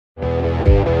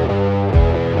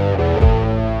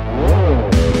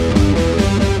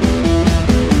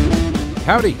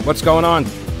Howdy, what's going on?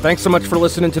 Thanks so much for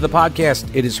listening to the podcast.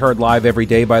 It is heard live every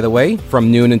day, by the way, from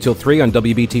noon until 3 on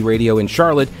WBT Radio in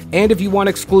Charlotte. And if you want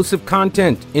exclusive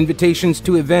content, invitations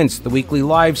to events, the weekly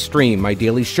live stream, my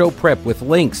daily show prep with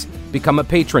links, become a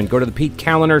patron. Go to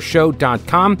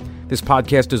thePeteCallender.show.com. This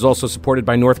podcast is also supported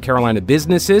by North Carolina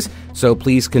businesses, so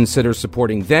please consider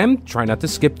supporting them. Try not to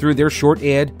skip through their short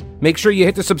ad. Make sure you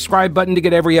hit the subscribe button to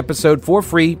get every episode for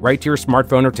free right to your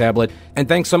smartphone or tablet. And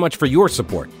thanks so much for your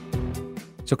support.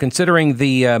 So considering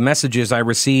the messages I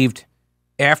received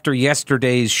after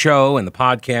yesterday's show and the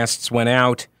podcasts went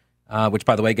out, which,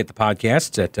 by the way, get the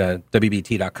podcasts at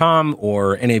WBT.com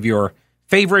or any of your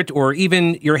favorite or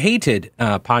even your hated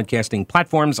podcasting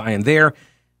platforms, I am there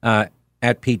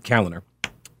at Pete Callender,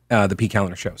 the Pete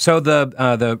Callender Show. So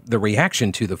the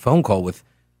reaction to the phone call with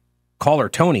caller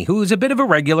Tony, who's a bit of a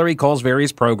regular, he calls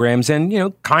various programs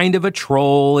and, kind of a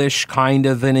trollish, kind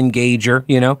of an engager,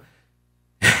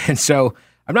 And so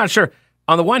I'm not sure.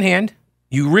 On the one hand,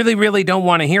 you really, really don't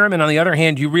want to hear him. And on the other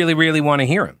hand, you really, really want to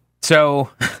hear him. So,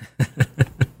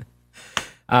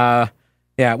 well,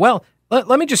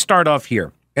 let me just start off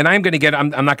here. And I'm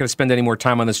not going to spend any more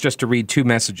time on this, just to read two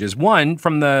messages. One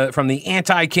from the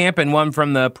anti-camp and one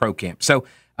from the pro-camp. So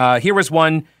here was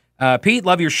one. Pete,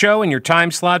 love your show and your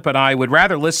time slot, but I would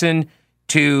rather listen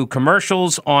to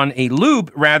commercials on a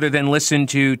loop rather than listen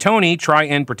to Tony try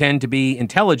and pretend to be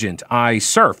intelligent. I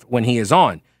surf when he is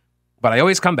on, but I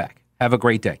always come back. Have a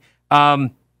great day.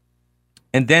 And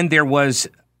then there was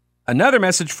another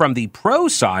message from the pro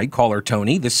side, caller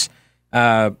Tony. This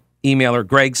emailer,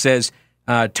 Greg, says,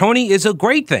 Tony is a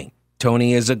great thing.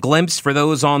 Tony is a glimpse for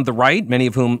those on the right, many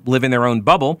of whom live in their own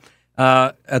bubble,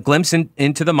 a glimpse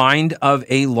into the mind of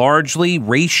a largely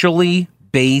racially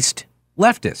based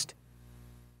leftist.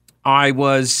 I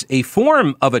was a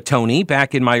form of a Tony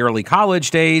back in my early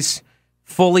college days,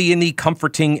 fully in the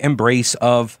comforting embrace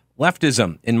of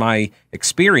leftism. In my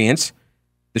experience,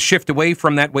 the shift away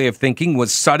from that way of thinking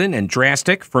was sudden and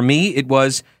drastic. For me, it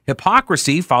was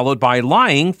hypocrisy followed by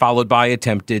lying, followed by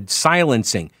attempted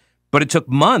silencing. But it took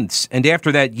months, and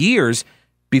after that years,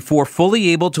 before fully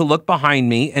able to look behind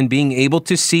me and being able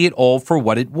to see it all for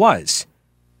what it was.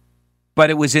 But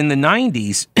it was in the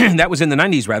 90s, that was in the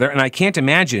 90s rather, and I can't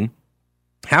imagine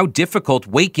how difficult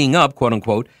waking up, quote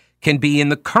unquote, can be in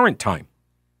the current time.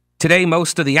 Today,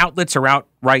 most of the outlets are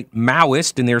outright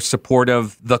Maoist in their support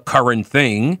of the current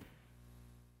thing.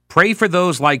 Pray for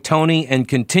those like Tony and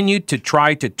continue to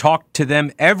try to talk to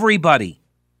them, everybody.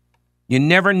 You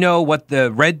never know what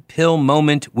the red pill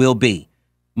moment will be.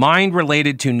 Mine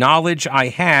related to knowledge I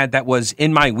had that was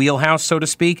in my wheelhouse, so to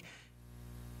speak.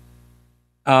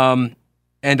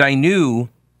 And I knew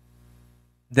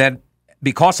that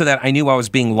because of that, I knew I was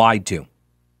being lied to.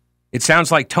 It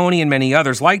sounds like Tony and many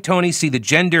others like Tony see the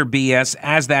gender BS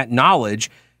as that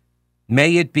knowledge.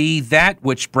 May it be that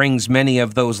which brings many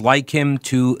of those like him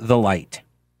to the light.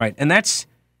 Right. And that's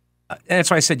why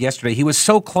I said yesterday, he was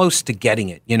so close to getting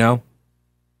it,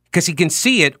 because he can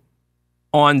see it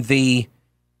on the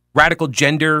radical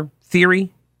gender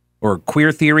theory or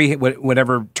queer theory,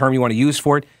 whatever term you want to use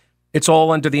for it. It's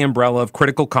all under the umbrella of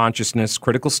critical consciousness,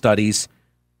 critical studies,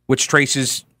 which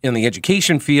traces in the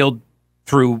education field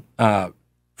through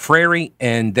Freire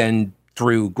and then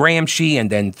through Gramsci and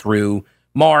then through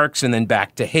Marx and then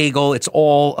back to Hegel. It's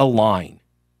all a line.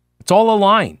 It's all a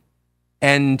line.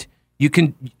 And you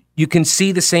can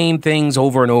see the same things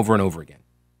over and over and over again.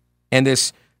 And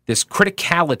this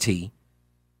criticality,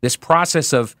 this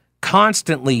process of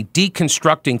constantly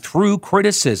deconstructing through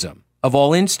criticism of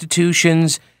all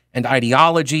institutions and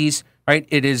ideologies, right?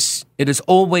 It is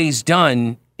always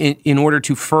done in order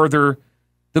to further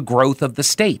the growth of the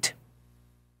state.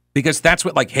 Because that's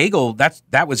what, like Hegel,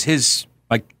 that was his,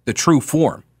 like, the true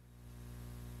form.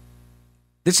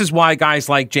 This is why guys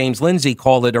like James Lindsay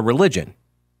call it a religion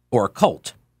or a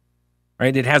cult,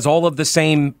 right? It has all of the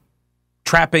same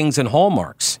trappings and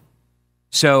hallmarks.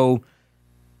 So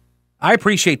I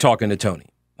appreciate talking to Tony.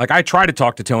 Like, I try to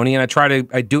talk to Tony, and I try to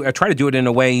do it in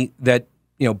a way that,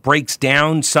 breaks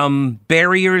down some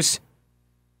barriers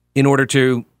in order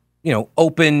to,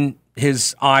 open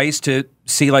his eyes to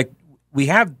see, like, we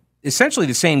have essentially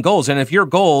the same goals. And if your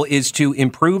goal is to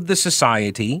improve the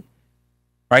society,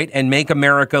 right, and make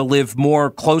America live more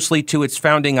closely to its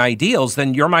founding ideals,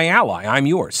 then you're my ally. I'm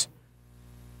yours.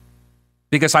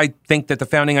 Because I think that the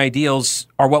founding ideals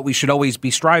are what we should always be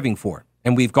striving for.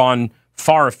 And we've gone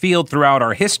far afield throughout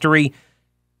our history,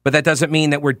 but that doesn't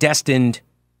mean that we're destined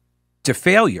to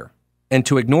failure and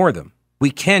to ignore them.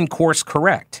 We can course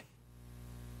correct.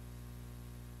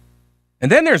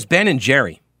 And then there's Ben and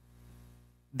Jerry,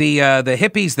 the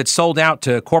hippies that sold out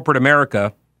to corporate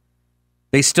America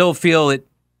They still feel it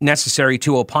necessary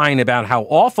to opine about how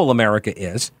awful America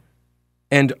is.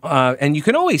 And you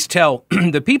can always tell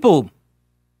the people,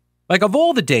 like of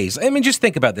all the days, I mean, just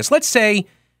think about this. Let's say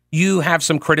you have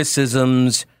some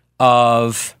criticisms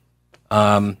of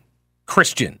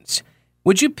Christians.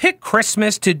 Would you pick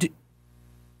Christmas to do?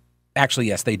 Actually,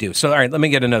 yes, they do. So, all right, let me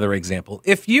get another example.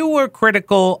 If you were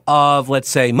critical of, let's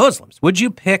say, Muslims, would you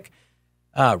pick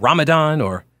Ramadan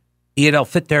or Eid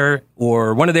al-Fitr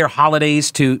or one of their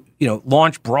holidays to,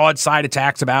 launch broadside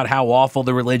attacks about how awful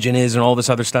the religion is and all this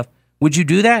other stuff? Would you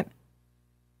do that?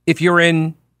 If you're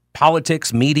in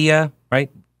politics, media, right?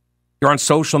 You're on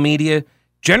social media.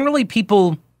 Generally,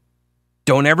 people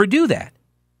don't ever do that.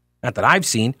 Not that I've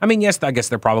seen. I mean, yes, I guess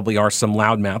there probably are some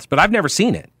loudmouths, but I've never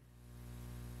seen it.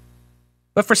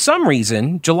 But for some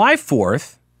reason, July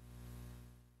 4th,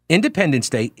 Independence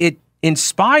Day, it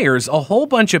inspires a whole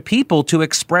bunch of people to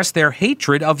express their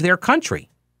hatred of their country.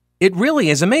 It really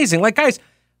is amazing. Like, guys,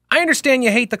 I understand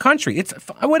you hate the country. It's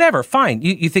whatever, fine.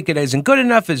 You think it isn't good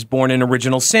enough, is born in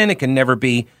original sin, it can never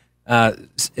be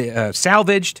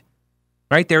salvaged,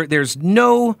 right? There's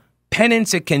no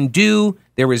penance it can do.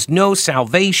 There is no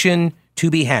salvation to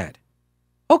be had.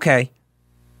 Okay.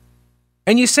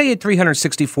 And you say it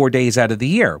 364 days out of the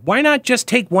year. Why not just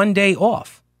take one day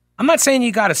off? I'm not saying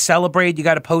you got to celebrate. You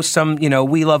got to post some,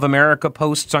 We Love America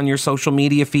posts on your social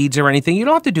media feeds or anything. You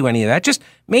don't have to do any of that. Just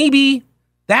maybe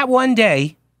that one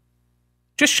day,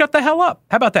 just shut the hell up.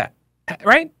 How about that?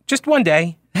 Right? Just one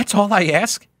day. That's all I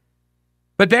ask.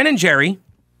 But Ben and Jerry,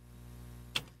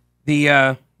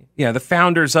 the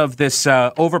founders of this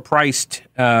overpriced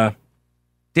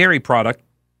dairy product,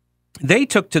 they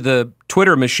took to the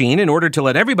Twitter machine in order to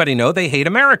let everybody know they hate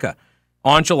America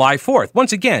on July 4th.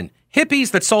 Once again,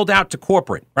 hippies that sold out to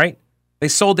corporate, right? They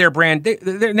sold their brand.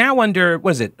 They're now under,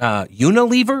 what is it,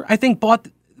 Unilever, I think, bought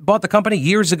the company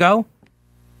years ago.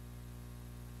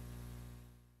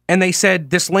 And they said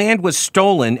this land was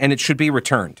stolen and it should be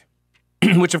returned,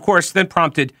 which, of course, then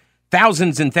prompted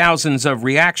thousands and thousands of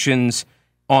reactions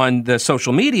on the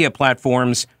social media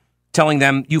platforms telling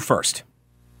them, you first.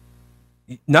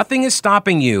 Nothing is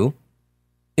stopping you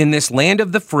in this land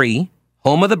of the free,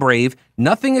 home of the brave.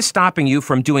 Nothing is stopping you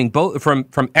from doing both,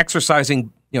 from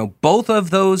exercising, both of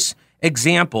those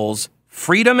examples,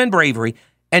 freedom and bravery,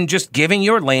 and just giving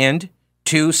your land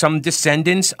to some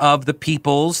descendants of the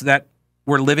peoples that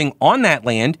were living on that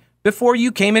land before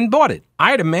you came and bought it.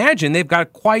 I'd imagine they've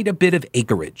got quite a bit of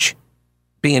acreage,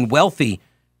 being wealthy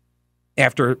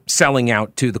after selling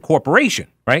out to the corporation,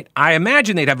 right? I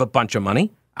imagine they'd have a bunch of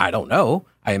money. I don't know.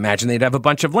 I imagine they'd have a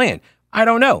bunch of land. I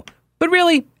don't know. But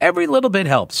really, every little bit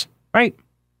helps, right?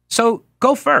 So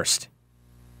go first.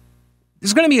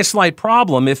 There's going to be a slight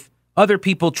problem if other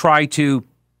people try to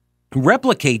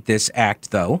replicate this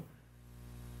act, though.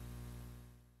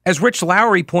 As Rich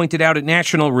Lowry pointed out at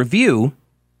National Review,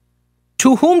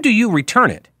 to whom do you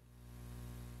return it?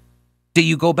 Do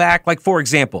you go back, like, for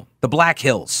example, the Black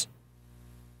Hills?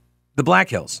 The Black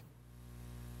Hills.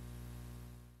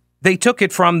 They took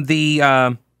it from the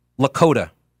Lakota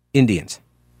Indians.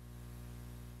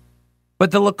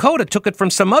 But the Lakota took it from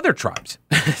some other tribes.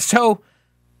 So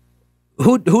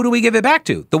who do we give it back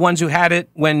to? The ones who had it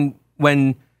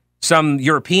when some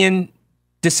European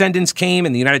descendants came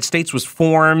and the United States was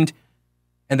formed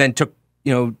and then took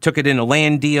it in a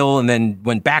land deal and then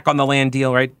went back on the land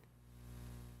deal, right?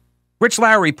 Rich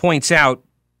Lowry points out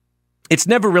it's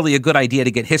never really a good idea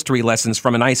to get history lessons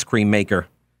from an ice cream maker.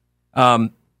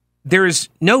 There is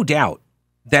no doubt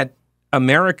that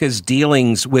America's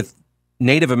dealings with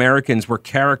Native Americans were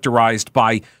characterized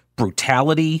by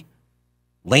brutality,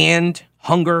 land,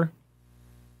 hunger,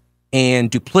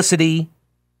 and duplicity,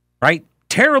 right?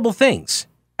 Terrible things,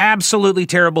 absolutely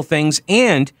terrible things,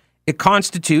 and it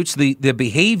constitutes the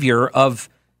behavior of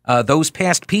those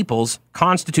past peoples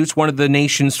constitutes one of the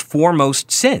nation's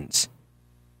foremost sins.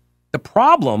 The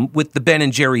problem with the Ben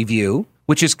and Jerry view,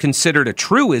 which is considered a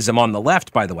truism on the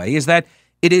left, by the way, is that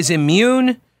it is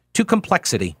immune to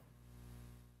complexity.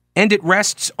 And it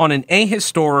rests on an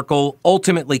ahistorical,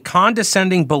 ultimately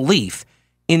condescending belief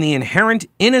in the inherent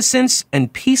innocence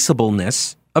and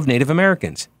peaceableness of Native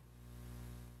Americans.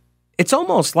 It's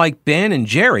almost like Ben and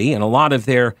Jerry and a lot of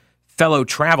their fellow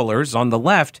travelers on the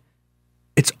left,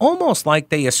 it's almost like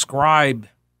they ascribe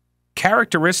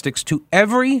characteristics to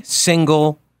every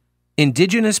single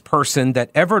indigenous person that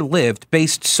ever lived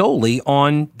based solely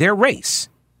on their race,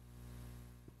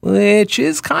 which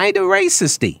is kind of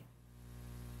racist-y.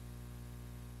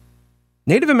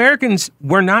 Native Americans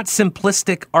were not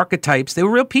simplistic archetypes. They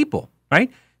were real people,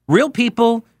 right? Real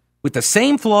people with the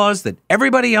same flaws that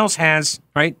everybody else has,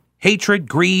 right? Hatred,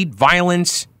 greed,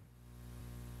 violence.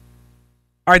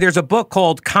 All right, there's a book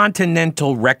called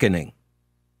Continental Reckoning.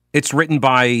 It's written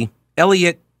by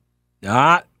Elliot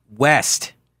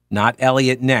West, not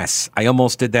Elliot Ness. I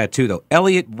almost did that too, though.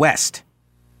 Elliot West.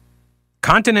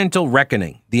 Continental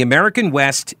Reckoning, the American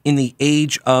West in the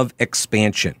Age of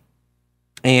Expansion.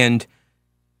 And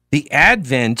he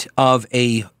writes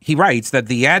that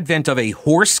the advent of a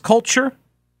horse culture,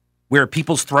 where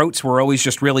people's throats were always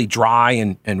just really dry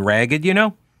and ragged,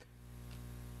 No,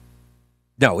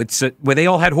 it's where they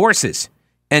all had horses.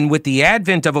 And with the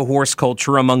advent of a horse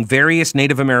culture among various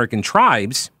Native American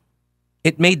tribes,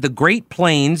 it made the Great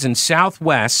Plains and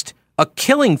Southwest a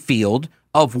killing field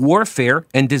of warfare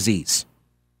and disease,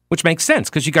 which makes sense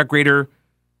because you got greater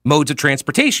modes of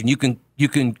transportation. You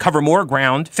can cover more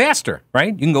ground faster,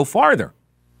 right? You can go farther.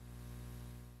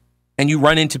 And you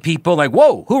run into people like,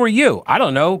 whoa, who are you? I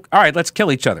don't know. All right, let's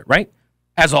kill each other, right?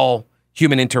 As all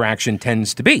human interaction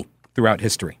tends to be throughout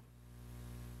history.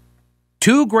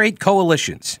 Two great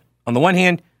coalitions. On the one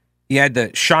hand, you had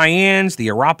the Cheyennes, the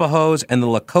Arapahoes, and the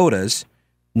Lakotas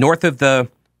north of the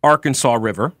Arkansas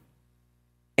River.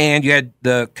 And you had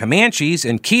the Comanches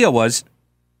and Kiowas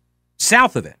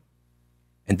south of it.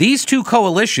 And these two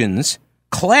coalitions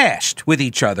clashed with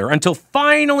each other until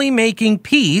finally making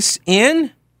peace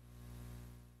in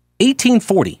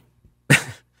 1840.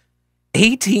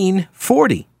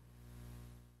 1840.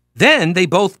 Then they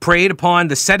both preyed upon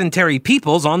the sedentary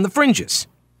peoples on the fringes.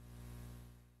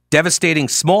 Devastating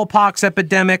smallpox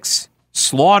epidemics,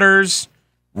 slaughters,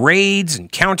 raids,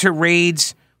 and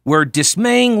counter-raids were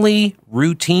dismayingly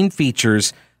routine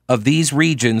features of these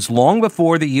regions long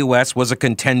before the U.S. was a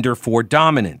contender for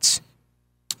dominance.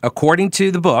 According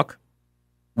to the book,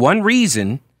 one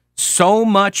reason so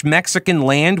much Mexican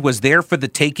land was there for the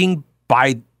taking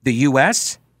by the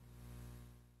U.S.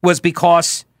 was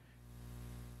because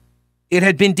it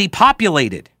had been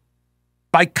depopulated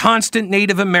by constant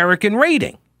Native American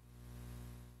raiding.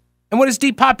 And what does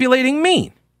depopulating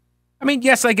mean? I mean,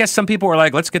 yes, I guess some people were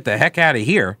like, let's get the heck out of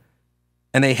here.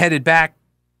 And they headed back,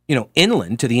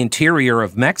 inland to the interior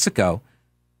of Mexico.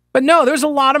 But no, there's a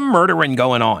lot of murdering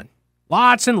going on.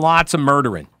 Lots and lots of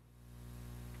murdering.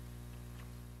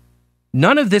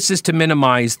 None of this is to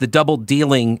minimize the double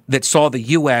dealing that saw the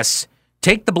U.S.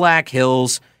 take the Black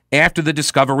Hills after the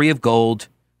discovery of gold,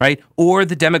 right? Or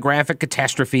the demographic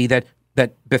catastrophe that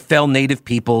befell native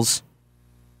peoples.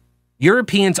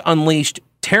 Europeans unleashed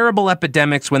terrible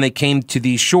epidemics when they came to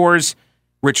these shores.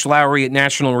 Rich Lowry at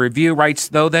National Review writes,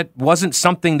 though, that wasn't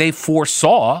something they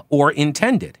foresaw or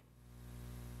intended.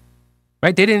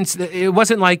 Right? It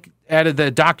wasn't like out of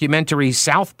the documentary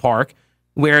South Park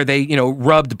where they,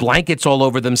 rubbed blankets all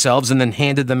over themselves and then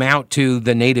handed them out to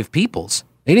the native peoples.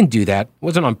 They didn't do that. It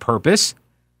wasn't on purpose.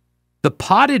 The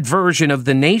potted version of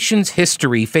the nation's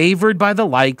history favored by the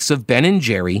likes of Ben and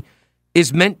Jerry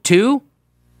is meant to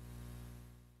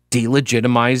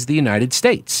delegitimize the United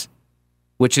States,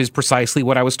 which is precisely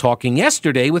what I was talking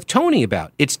yesterday with Tony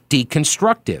about. It's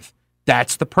deconstructive.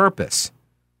 That's the purpose.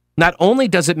 Not only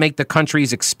does it make the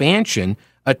country's expansion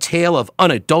a tale of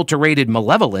unadulterated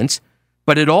malevolence,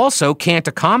 but it also can't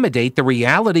accommodate the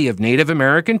reality of Native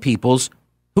American peoples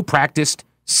who practiced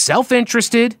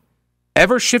self-interested,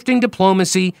 ever-shifting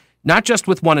diplomacy, not just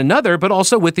with one another, but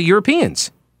also with the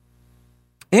Europeans,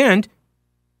 and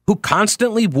who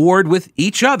constantly warred with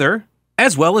each other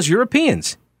as well as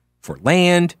Europeans for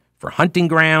land, for hunting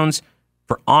grounds,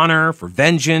 for honor, for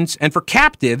vengeance, and for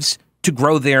captives to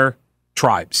grow their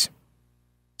tribes.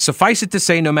 Suffice it to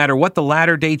say, no matter what the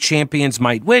latter-day champions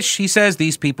might wish, he says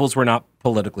these peoples were not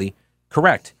politically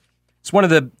correct. It's one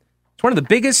of the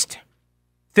biggest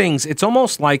things. It's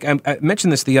almost like, I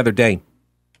mentioned this the other day.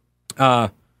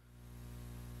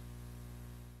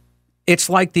 It's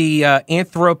like the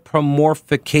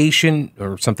anthropomorphication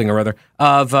or something or other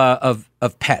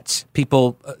of pets.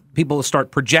 People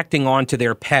start projecting onto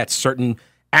their pets certain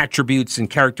attributes and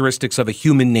characteristics of a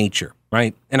human nature,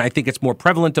 right? And I think it's more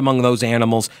prevalent among those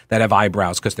animals that have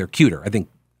eyebrows because they're cuter. I think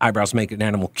eyebrows make an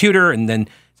animal cuter, and then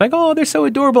it's like, oh, they're so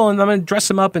adorable, and I'm going to dress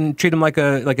them up and treat them like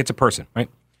it's a person, right?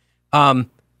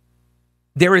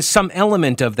 There is some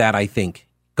element of that, I think,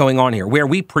 going on here, where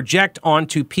we project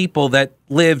onto people that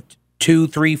lived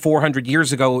 200, 300, 400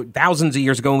 years ago, thousands of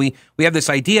years ago, and we have this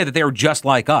idea that they were just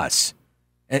like us,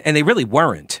 and they really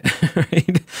weren't.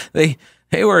 Right?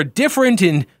 They were different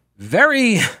in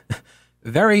very,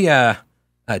 very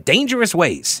dangerous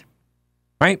ways,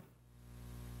 right?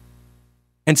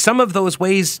 And some of those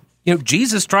ways,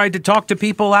 Jesus tried to talk to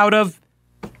people out of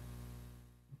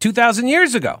 2,000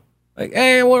 years ago. Like,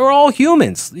 hey, we're all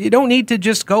humans. You don't need to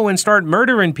just go and start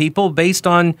murdering people based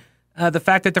on the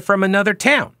fact that they're from another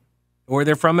town. or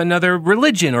they're from another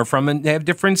religion, or they have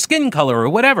different skin color or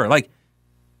whatever. Like,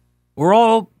 we're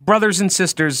all brothers and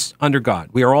sisters under God.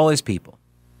 We are all his people.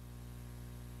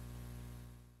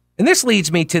 And this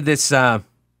leads me to this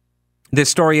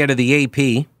story out of the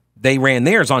AP. They ran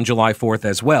theirs on July 4th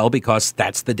as well, because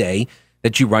that's the day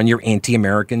that you run your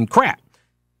anti-American crap.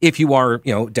 If you are,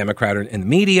 Democrat in the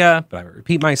media, but I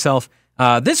repeat myself,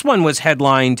 this one was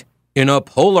headlined, "In a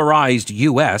polarized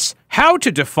U.S., how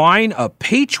to define a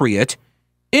patriot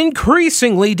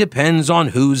increasingly depends on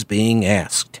who's being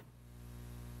asked."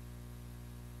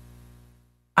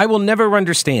 I will never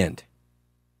understand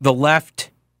the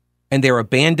left and their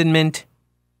abandonment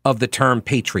of the term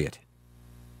patriot.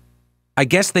 I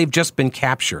guess they've just been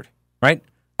captured, right?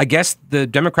 I guess the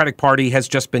Democratic Party has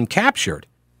just been captured.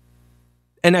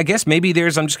 And I guess maybe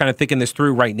I'm just kind of thinking this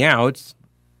through right now.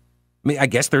 I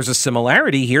guess there's a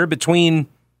similarity here between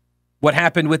what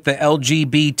happened with the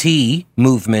LGBT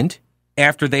movement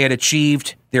after they had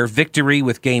achieved their victory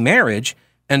with gay marriage,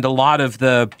 and a lot of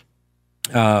the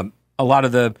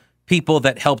people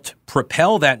that helped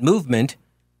propel that movement,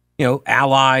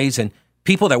 allies and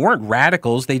people that weren't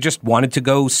radicals. They just wanted to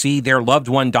go see their loved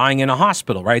one dying in a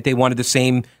hospital, right? They wanted the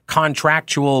same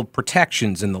contractual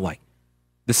protections and the like,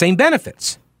 the same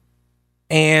benefits.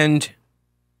 And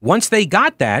once they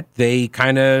got that, they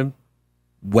kind of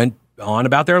went on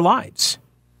about their lives.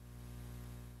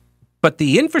 But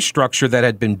the infrastructure that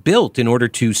had been built in order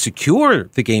to secure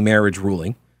the gay marriage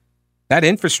ruling, that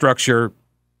infrastructure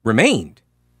remained.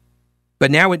 But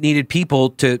now it needed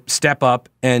people to step up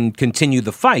and continue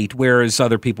the fight, whereas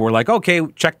other people were like, okay,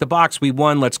 check the box, we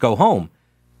won, let's go home.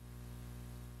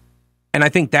 And I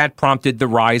think that prompted the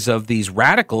rise of these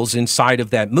radicals inside of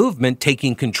that movement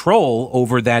taking control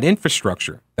over that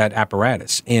infrastructure, that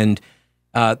apparatus. And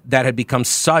that had become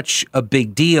such a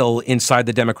big deal inside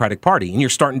the Democratic Party. And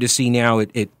you're starting to see now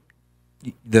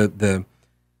the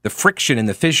friction and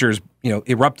the fissures,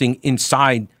 erupting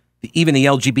inside even the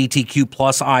LGBTQ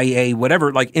plus IA,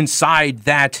 whatever, like inside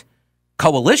that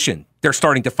coalition, they're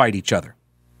starting to fight each other.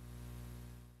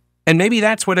 And maybe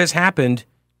that's what has happened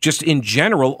just in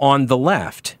general on the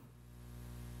left.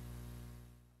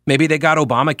 Maybe they got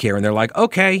Obamacare and they're like,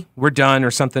 okay, we're done or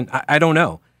something. I don't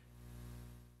know.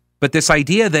 But this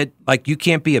idea that like you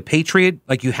can't be a patriot,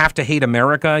 like you have to hate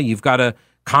America, you've got to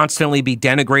constantly be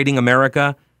denigrating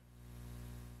America.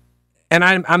 And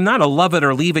I'm not a love it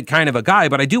or leave it kind of a guy,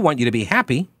 but I do want you to be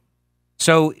happy.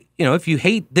 So, if you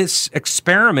hate this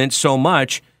experiment so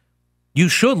much, you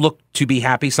should look to be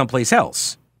happy someplace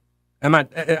else. I'm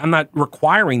not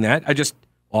requiring that. I just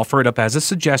offer it up as a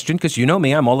suggestion because you know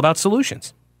me, I'm all about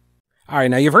solutions. All right,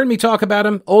 now you've heard me talk about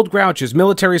them. Old Grouch's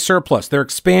military surplus. They're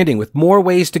expanding with more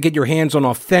ways to get your hands on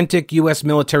authentic U.S.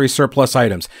 military surplus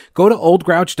items. Go to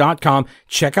oldgrouch.com.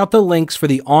 Check out the links for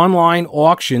the online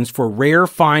auctions for rare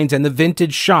finds and the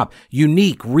vintage shop.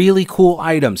 Unique, really cool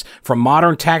items. From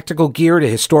modern tactical gear to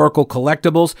historical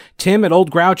collectibles, Tim at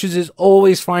Old Grouch's is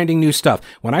always finding new stuff.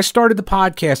 When I started the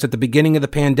podcast at the beginning of the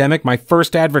pandemic, my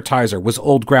first advertiser was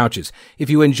Old Grouch's. If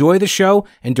you enjoy the show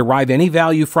and derive any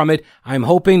value from it, I'm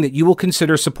hoping that you will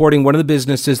consider supporting one of the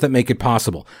businesses that make it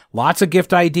possible. Lots of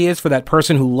gift ideas for that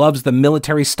person who loves the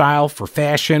military style for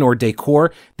fashion or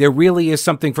decor. There really is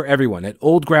something for everyone at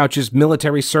Old Grouch's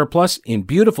Military Surplus in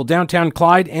beautiful downtown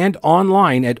Clyde and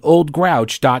online at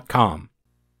oldgrouch.com.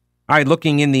 All right,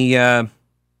 looking in the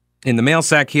mail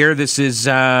sack here, this is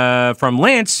from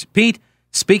Lance. Pete,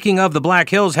 speaking of the Black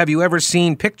Hills, have you ever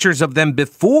seen pictures of them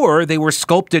before they were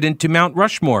sculpted into Mount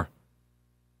Rushmore?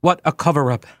 What a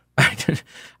cover-up.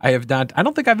 I have not. I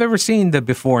don't think I've ever seen the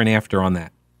before and after on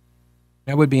that.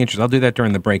 That would be interesting. I'll do that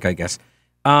during the break, I guess.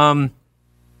 And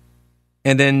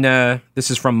then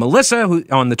this is from Melissa who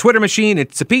on the Twitter machine.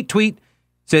 It's a Pete tweet. It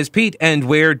says, Pete, and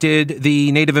where did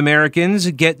the Native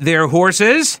Americans get their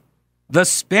horses? The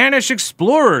Spanish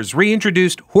explorers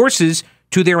reintroduced horses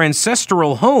to their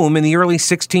ancestral home in the early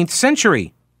 16th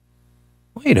century.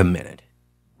 Wait a minute.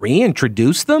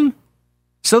 Reintroduce them?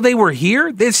 So they were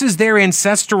here? This is their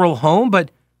ancestral home, but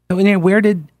where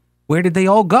did they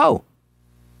all go?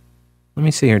 Let me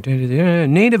see here.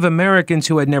 Native Americans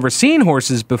who had never seen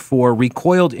horses before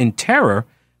recoiled in terror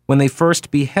when they first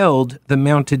beheld the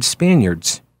mounted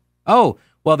Spaniards. Oh,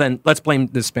 well then, let's blame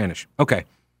the Spanish. Okay.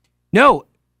 No,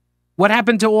 what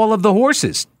happened to all of the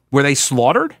horses? Were they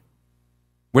slaughtered?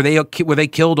 Were they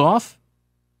killed off?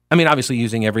 I mean, obviously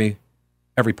using every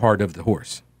part of the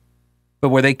horse. But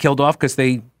were they killed off because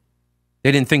they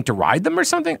didn't think to ride them or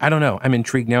something? I don't know. I'm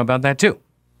intrigued now about that too.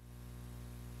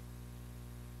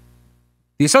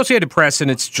 The Associated Press,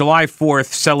 in its July 4th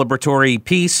celebratory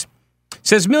piece,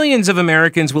 Says millions of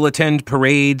Americans will attend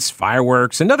parades,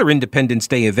 fireworks, and other Independence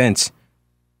Day events,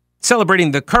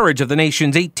 celebrating the courage of the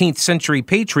nation's 18th century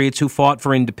patriots who fought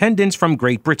for independence from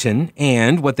Great Britain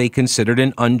and what they considered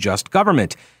an unjust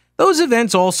government. Those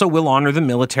events also will honor the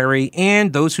military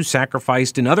and those who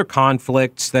sacrificed in other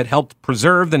conflicts that helped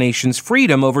preserve the nation's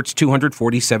freedom over its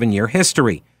 247-year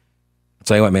history. I'll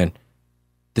tell you what, man,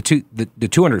 the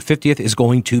 250th is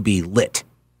going to be lit.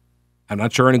 I'm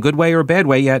not sure in a good way or a bad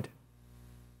way yet,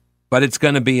 but it's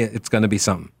going to be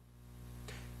something.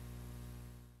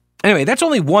 Anyway, that's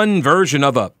only one version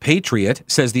of a patriot,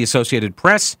 says the Associated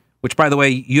Press, which, by the way,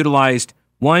 utilized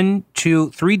 3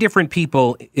 different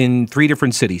people in 3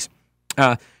 different cities.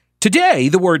 Today,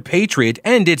 the word patriot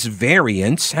and its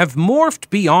variants have morphed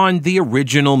beyond the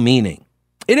original meaning.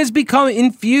 It has become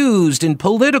infused in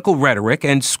political rhetoric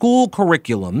and school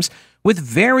curriculums with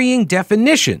varying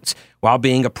definitions, while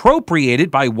being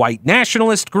appropriated by white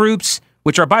nationalist groups,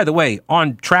 which are, by the way,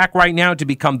 on track right now to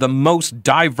become the most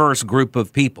diverse group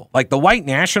of people. Like the white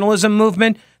nationalism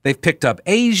movement, they've picked up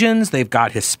Asians, they've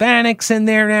got Hispanics in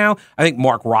there now. I think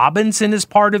Mark Robinson is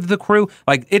part of the crew.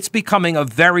 Like, it's becoming a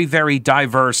very, very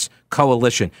diverse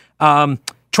coalition.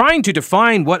 Trying to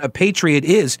define what a patriot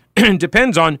is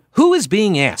depends on who is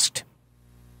being asked.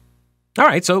 All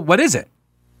right, so what is it?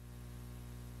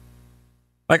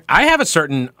 Like, I have a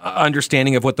certain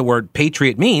understanding of what the word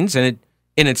patriot means, and it,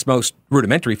 in its most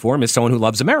rudimentary form, is someone who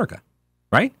loves America,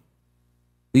 right?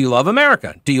 Do you love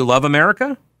America? Do you love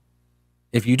America?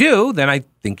 If you do, then I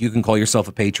think you can call yourself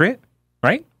a patriot,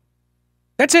 right?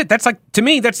 That's it. That's like, to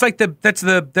me, that's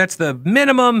the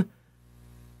minimum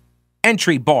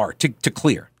entry bar to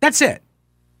clear. That's it.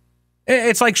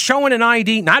 It's like showing an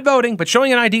ID, not voting, but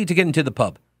showing an ID to get into the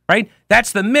pub, right?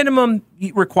 That's the minimum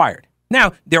required.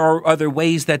 Now, there are other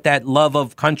ways that love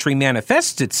of country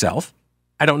manifests itself.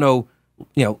 I don't know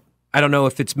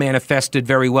if it's manifested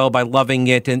very well by loving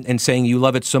it and saying you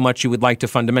love it so much you would like to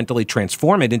fundamentally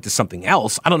transform it into something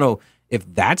else. I don't know if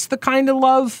that's the kind of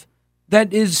love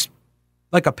that is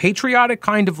like a patriotic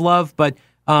kind of love, but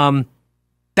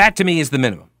that to me is the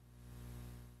minimum.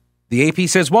 The AP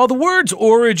says, while the word's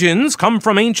origins come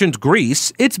from ancient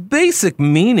Greece, its basic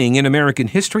meaning in American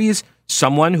history is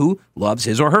someone who loves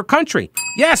his or her country.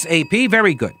 Yes, AP,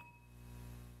 very good.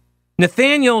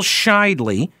 Nathaniel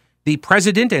Shidley, the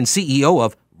president and CEO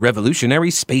of Revolutionary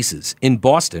Spaces in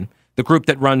Boston, the group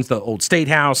that runs the Old State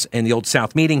House and the Old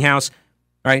South Meeting House,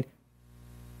 right?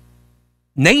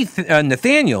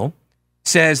 Nathaniel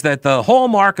says that the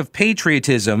hallmark of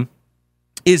patriotism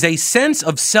is a sense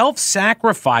of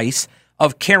self-sacrifice,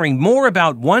 of caring more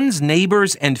about one's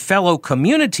neighbors and fellow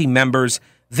community members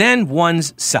than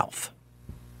one's self.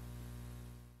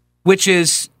 Which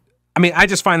is, I mean, I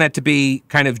just find that to be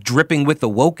kind of dripping with the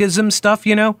wokeism stuff,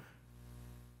 you know?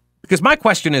 Because my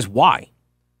question is why?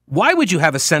 Why would you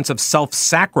have a sense of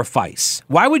self-sacrifice?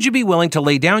 Why would you be willing to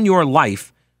lay down your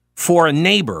life for a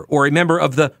neighbor or a member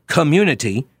of the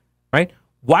community, right?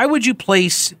 Why would you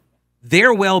place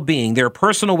their well-being, their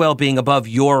personal well-being above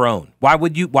your own? Why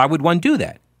would one do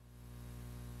that?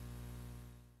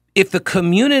 If the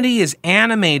community is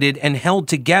animated and held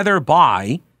together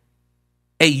by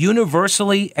a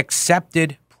universally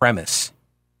accepted premise,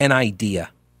 an idea,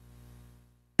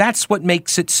 that's what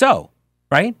makes it so,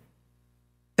 right?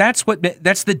 That's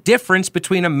the difference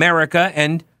between America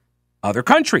and other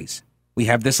countries. We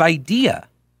have this idea,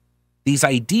 these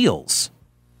ideals.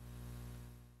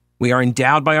 We are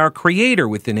endowed by our Creator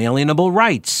with inalienable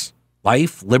rights,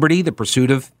 life, liberty, the pursuit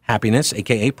of happiness,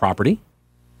 aka property.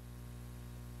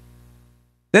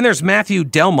 Then there's Matthew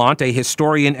Delmont, a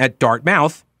historian at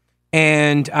Dartmouth,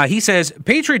 and he says,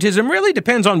 patriotism really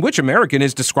depends on which American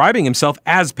is describing himself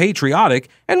as patriotic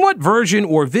and what version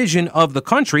or vision of the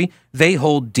country they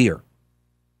hold dear.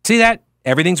 See that?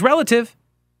 Everything's relative.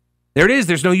 There it is.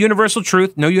 There's no universal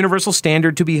truth, no universal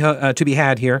standard to be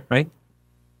had here, right?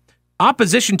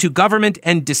 Opposition to government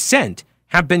and dissent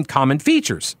have been common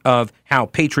features of how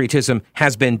patriotism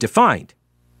has been defined.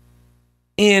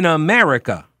 In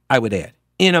America, I would add,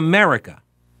 in America.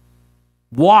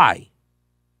 Why?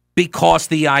 Because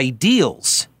the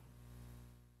ideals,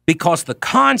 because the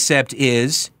concept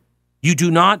is you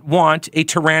do not want a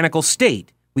tyrannical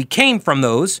state. We came from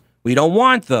those. We don't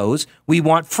want those. We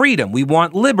want freedom. We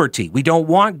want liberty. We don't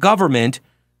want government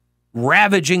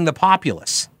ravaging the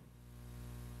populace.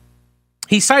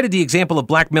 He cited the example of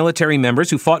black military members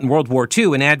who fought in World War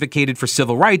II and advocated for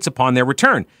civil rights upon their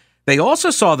return. They also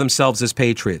saw themselves as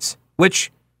patriots,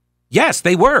 which, yes,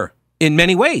 they were in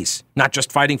many ways, not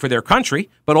just fighting for their country,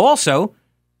 but also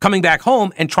coming back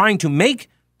home and trying to make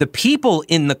the people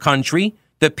in the country,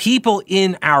 the people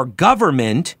in our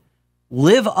government,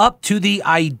 live up to the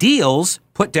ideals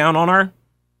put down on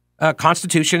our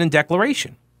Constitution and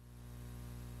Declaration.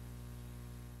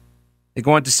 They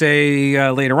go on to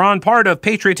say later on, part of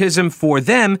patriotism for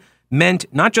them meant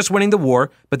not just winning the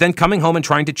war, but then coming home and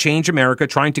trying to change America,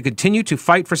 trying to continue to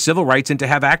fight for civil rights and to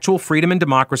have actual freedom and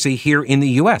democracy here in the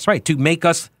U.S., right? To make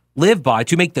us live by,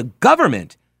 to make the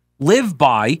government live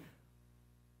by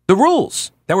the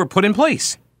rules that were put in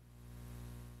place.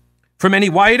 For many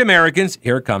white Americans,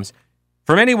 here it comes,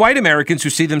 for many white Americans who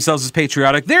see themselves as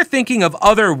patriotic, they're thinking of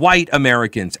other white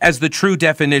Americans as the true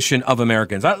definition of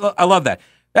Americans. I love that.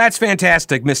 That's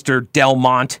fantastic, Mr.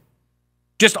 Delmont.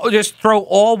 Just throw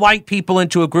all white people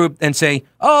into a group and say,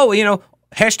 oh,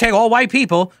 hashtag all white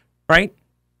people, right?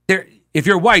 If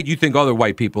you're white, you think other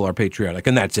white people are patriotic,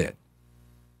 and that's it.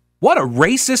 What a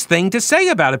racist thing to say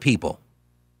about a people.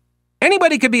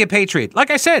 Anybody could be a patriot. Like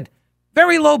I said,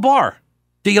 very low bar.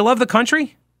 Do you love the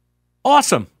country?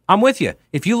 Awesome. I'm with you.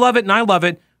 If you love it and I love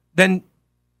it, then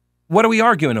what are we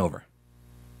arguing over?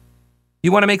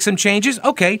 You want to make some changes?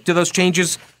 Okay. Do those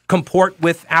changes comport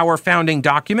with our founding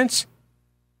documents?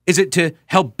 Is it to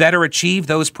help better achieve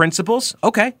those principles?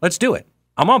 Okay, let's do it.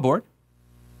 I'm on board.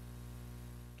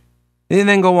 And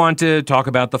then go on to talk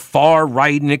about the far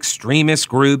right and extremist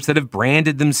groups that have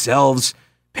branded themselves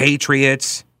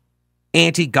patriots,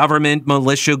 anti-government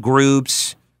militia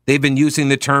groups. They've been using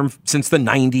the term since the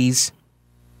 90s.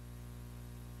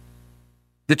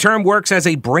 The term works as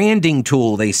a branding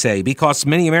tool, they say, because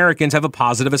many Americans have a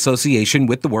positive association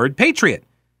with the word patriot,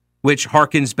 which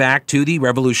harkens back to the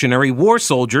Revolutionary War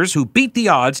soldiers who beat the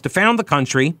odds to found the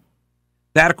country.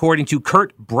 That, according to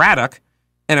Kurt Braddock,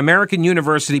 an American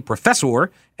University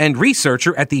professor and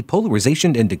researcher at the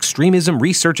Polarization and Extremism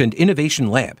Research and Innovation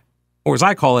Lab, or as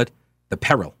I call it, the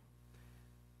PERIL,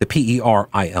 the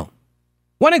PERIL.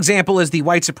 One example is the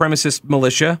white supremacist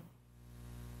militia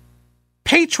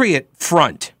Patriot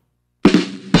Front.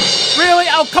 Really?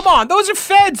 Oh, come on. Those are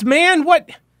feds, man.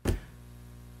 What?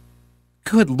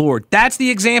 Good Lord. That's the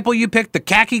example you picked? The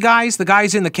khaki guys? The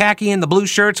guys in the khaki and the blue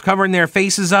shirts covering their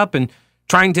faces up and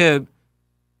trying to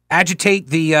agitate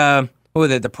the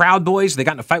Proud Boys? They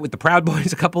got in a fight with the Proud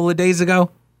Boys a couple of days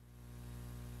ago.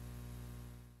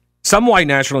 Some white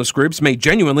nationalist groups may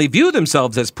genuinely view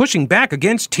themselves as pushing back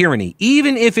against tyranny,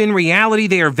 even if in reality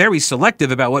they are very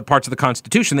selective about what parts of the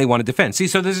Constitution they want to defend. See,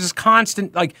 so there's this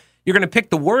constant, you're going to pick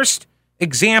the worst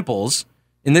examples,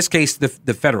 in this case, the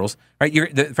federals, right?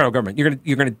 The federal government.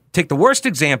 You're going to take the worst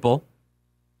example,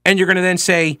 and you're going to then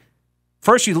say,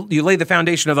 first you lay the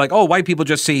foundation of white people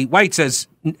just see whites as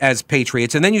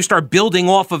patriots, and then you start building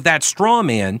off of that straw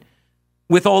man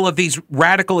with all of these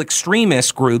radical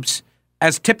extremist groups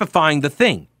as typifying the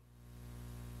thing.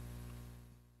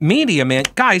 Media, man,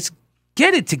 guys,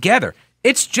 get it together.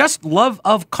 It's just love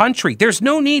of country. There's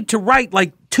no need to write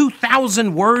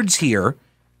 2,000 words here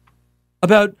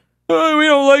about, we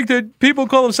don't like that people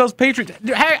call themselves patriots.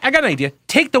 I got an idea.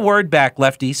 Take the word back,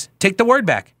 lefties. Take the word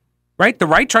back, right? The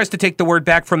right tries to take the word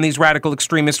back from these radical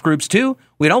extremist groups, too.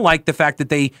 We don't like the fact that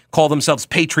they call themselves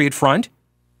Patriot Front.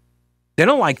 They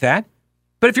don't like that.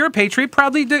 But if you're a patriot,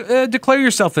 proudly declare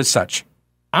yourself as such.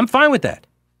 I'm fine with that.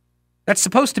 That's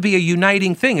supposed to be a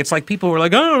uniting thing. It's like people were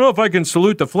like, I don't know if I can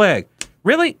salute the flag.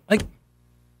 Really?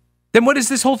 Then what is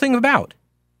this whole thing about?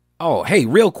 Oh, hey,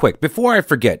 real quick, before I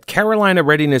forget, Carolina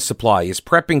Readiness Supply is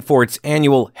prepping for its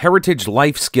annual Heritage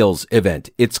Life Skills event.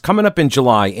 It's coming up in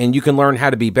July, and you can learn how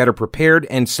to be better prepared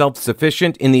and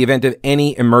self-sufficient in the event of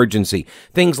any emergency.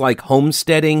 Things like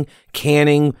homesteading,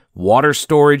 canning, water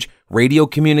storage, radio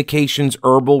communications,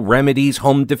 herbal remedies,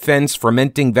 home defense,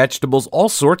 fermenting vegetables, all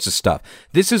sorts of stuff.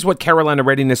 This is what Carolina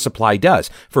Readiness Supply does,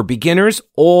 for beginners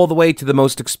all the way to the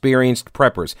most experienced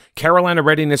preppers. Carolina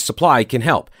Readiness Supply can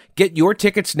help. Get your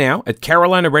tickets now at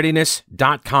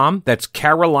carolinareadiness.com. That's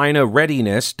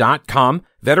carolinareadiness.com.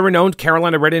 Veteran-owned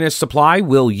Carolina Readiness Supply.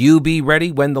 Will you be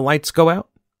ready when the lights go out?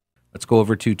 Let's go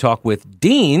over to talk with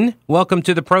Dean. Welcome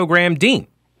to the program, Dean.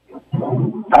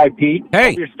 Hi, Pete. Hey.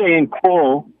 Hope you're staying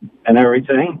cool and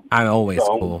everything. I'm always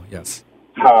cool, yes.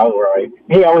 All right.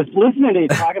 Hey, I was listening to you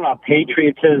talking about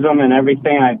patriotism and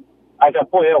everything. I thought,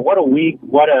 boy, what a week.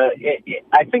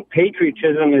 I think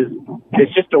patriotism is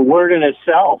just a word in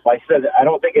itself. I said, I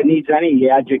don't think it needs any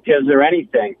adjectives or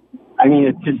anything. I mean,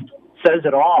 it just says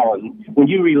it all. And when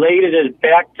you related it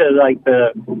back to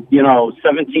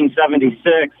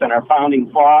 1776 and our founding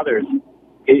fathers,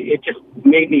 it just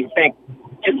made me think.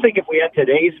 Just think if we had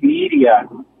today's media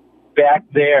back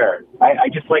there. I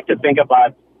just like to think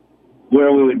about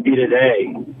where we would be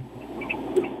today.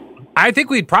 I think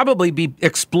we'd probably be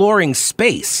exploring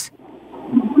space.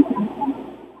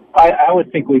 I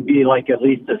would think we'd be like at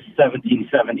least a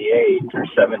 1778 or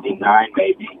 79,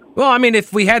 maybe. Well, I mean,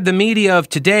 if we had the media of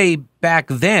today back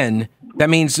then, that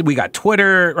means we got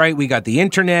Twitter, right? We got the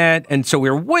internet, and so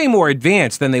we're way more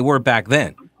advanced than they were back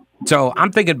then. So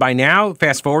I'm thinking by now,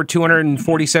 fast forward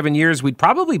 247 years, we'd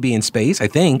probably be in space, I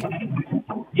think.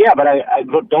 Yeah, but I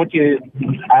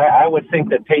would think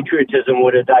that patriotism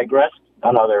would have digressed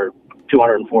another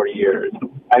 240 years.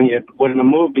 I mean, it wouldn't have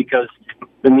moved because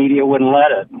the media wouldn't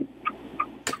let it.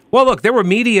 Well, look, there were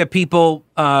media people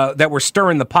that were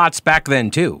stirring the pots back then,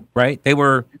 too, right? They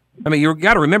were, I mean, you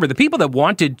got to remember, the people that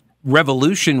wanted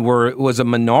revolution was a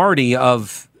minority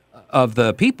of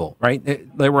the people, right?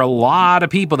 There were a lot of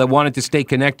people that wanted to stay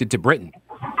connected to Britain.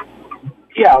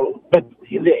 Yeah, but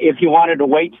if you wanted to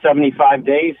wait 75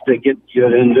 days to get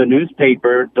the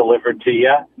newspaper delivered to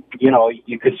you,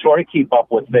 you could sort of keep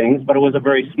up with things, but it was a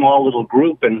very small little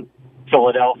group in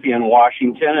Philadelphia and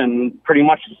Washington, and pretty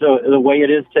much the way it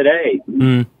is today.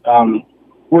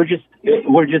 We're just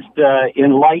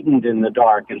enlightened in the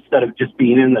dark instead of just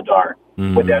being in the dark.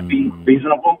 Would that be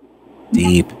reasonable?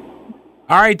 Deep.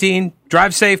 All right, Dean.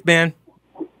 Drive safe, man.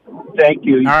 Thank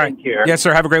you. All right. Take care. Yes,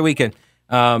 sir. Have a great weekend.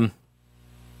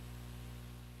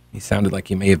 He sounded like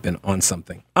he may have been on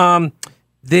something. I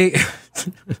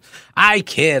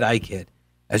kid.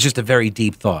 That's just a very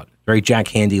deep thought. Very Jack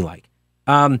Handy-like.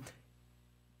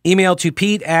 Email to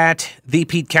Pete at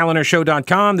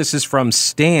thePeteCalendarshow.com. This is from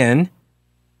Stan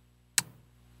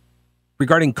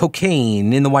regarding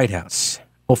cocaine in the White House.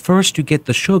 Well, first you get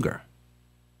the sugar.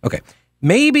 Okay.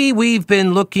 Maybe we've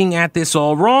been looking at this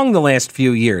all wrong the last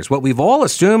few years. What we've all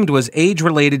assumed was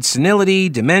age-related senility,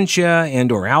 dementia,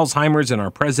 and or Alzheimer's in our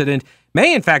president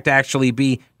may in fact actually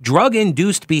be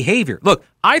drug-induced behavior. Look,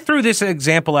 I threw this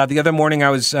example out the other morning.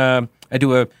 I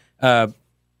do a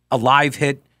live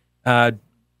hit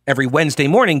every Wednesday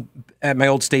morning at my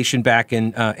old station back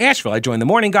in Asheville. I joined the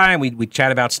morning guy and we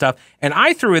chat about stuff. And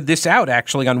I threw this out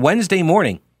actually on Wednesday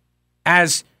morning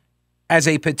as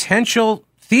a potential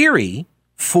theory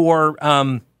for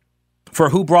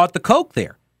who brought the coke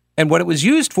there and what it was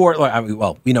used for.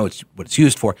 Well, we know what it's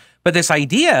used for, but this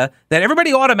idea that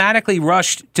everybody automatically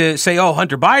rushed to say, "Oh,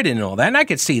 Hunter Biden" and all that, and I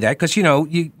could see that because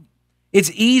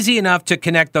it's easy enough to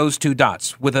connect those two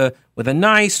dots with a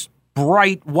nice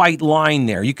bright white line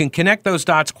there. You can connect those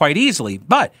dots quite easily.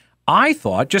 But I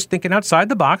thought, just thinking outside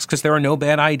the box, because there are no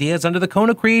bad ideas under the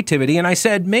cone of creativity, and I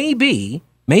said maybe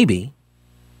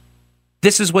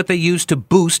this is what they use to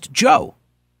boost Joe.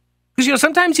 Because,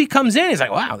 sometimes he comes in, he's like,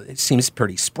 wow, it seems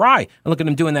pretty spry. I look at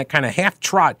him doing that kind of half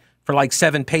trot for like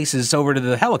 7 paces over to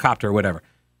the helicopter or whatever.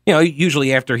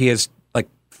 Usually after he has like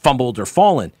fumbled or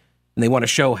fallen. And they want to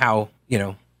show how,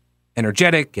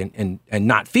 energetic and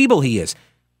not feeble he is.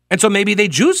 And so maybe they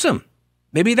juice him.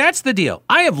 Maybe that's the deal.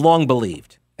 I have long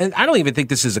believed, and I don't even think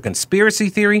this is a conspiracy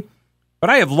theory, but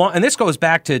I have long, and this goes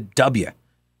back to W.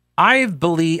 I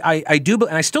do,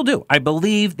 and I still do. I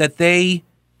believe that they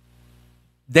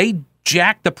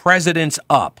jack the presidents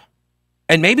up,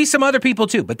 and maybe some other people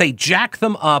too, but they jack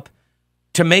them up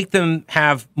to make them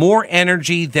have more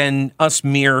energy than us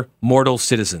mere mortal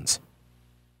citizens.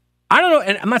 I don't know,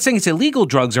 and I'm not saying it's illegal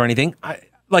drugs or anything.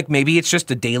 Like maybe it's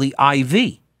just a daily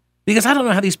IV, because I don't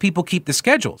know how these people keep the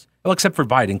schedules. Well, except for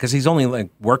Biden, because he's only like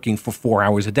working for 4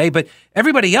 hours a day. But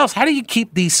everybody else, how do you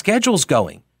keep these schedules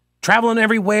going? Traveling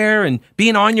everywhere and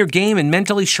being on your game and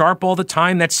mentally sharp all the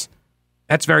time. That's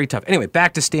very tough. Anyway,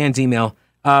 back to Stan's email.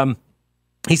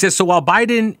 He says, so while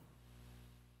Biden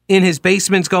in his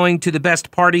basement's going to the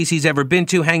best parties he's ever been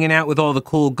to, hanging out with all the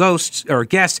cool ghosts or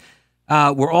guests,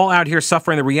 we're all out here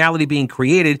suffering the reality being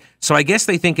created. So I guess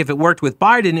they think if it worked with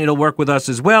Biden, it'll work with us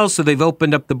as well. So they've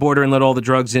opened up the border and let all the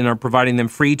drugs in, are providing them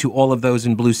free to all of those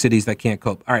in blue cities that can't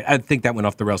cope. All right, I think that went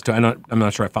off the rails too. I'm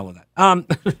not sure I follow that.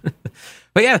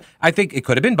 But yeah, I think it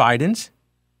could have been Biden's.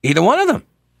 Either one of them.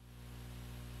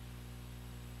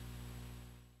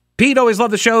 Pete, always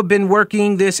love the show. Been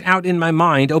working this out in my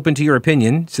mind. Open to your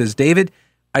opinion, says David.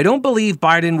 I don't believe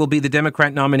Biden will be the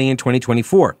Democrat nominee in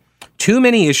 2024. Too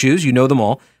many issues, you know them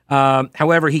all.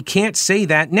 However, he can't say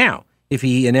that now. If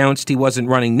he announced he wasn't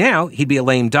running now, he'd be a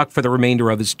lame duck for the remainder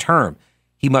of his term.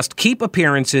 He must keep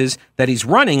appearances that he's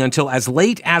running until as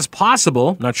late as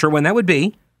possible. Not sure when that would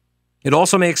be. It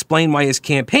also may explain why his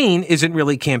campaign isn't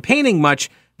really campaigning much.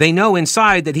 They know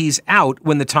inside that he's out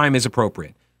when the time is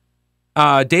appropriate.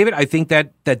 David, I think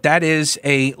that is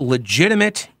a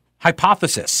legitimate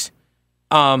hypothesis.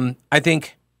 I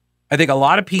think a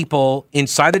lot of people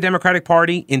inside the Democratic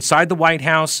Party, inside the White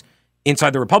House,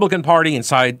 inside the Republican Party,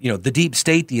 inside, the deep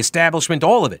state, the establishment,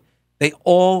 all of it, they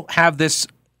all have this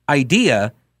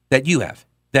idea that you have,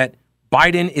 that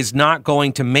Biden is not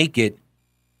going to make it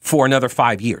for another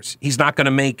 5 years. He's not going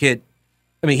to make it.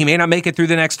 I mean, he may not make it through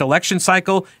the next election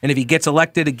cycle, and if he gets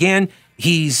elected again,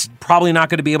 he's probably not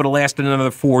going to be able to last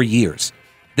another 4 years.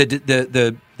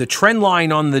 The trend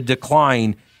line on the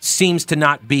decline seems to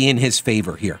not be in his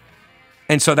favor here.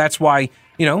 And so that's why,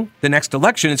 the next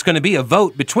election, it's going to be a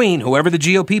vote between whoever the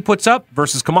GOP puts up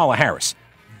versus Kamala Harris.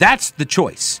 That's the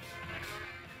choice.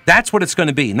 That's what it's going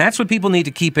to be. And that's what people need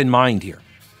to keep in mind here,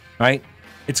 right?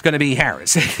 It's going to be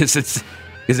Harris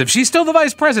because if she's still the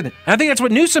vice president, I think that's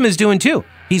what Newsom is doing too.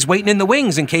 He's waiting in the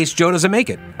wings in case Joe doesn't make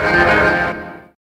it.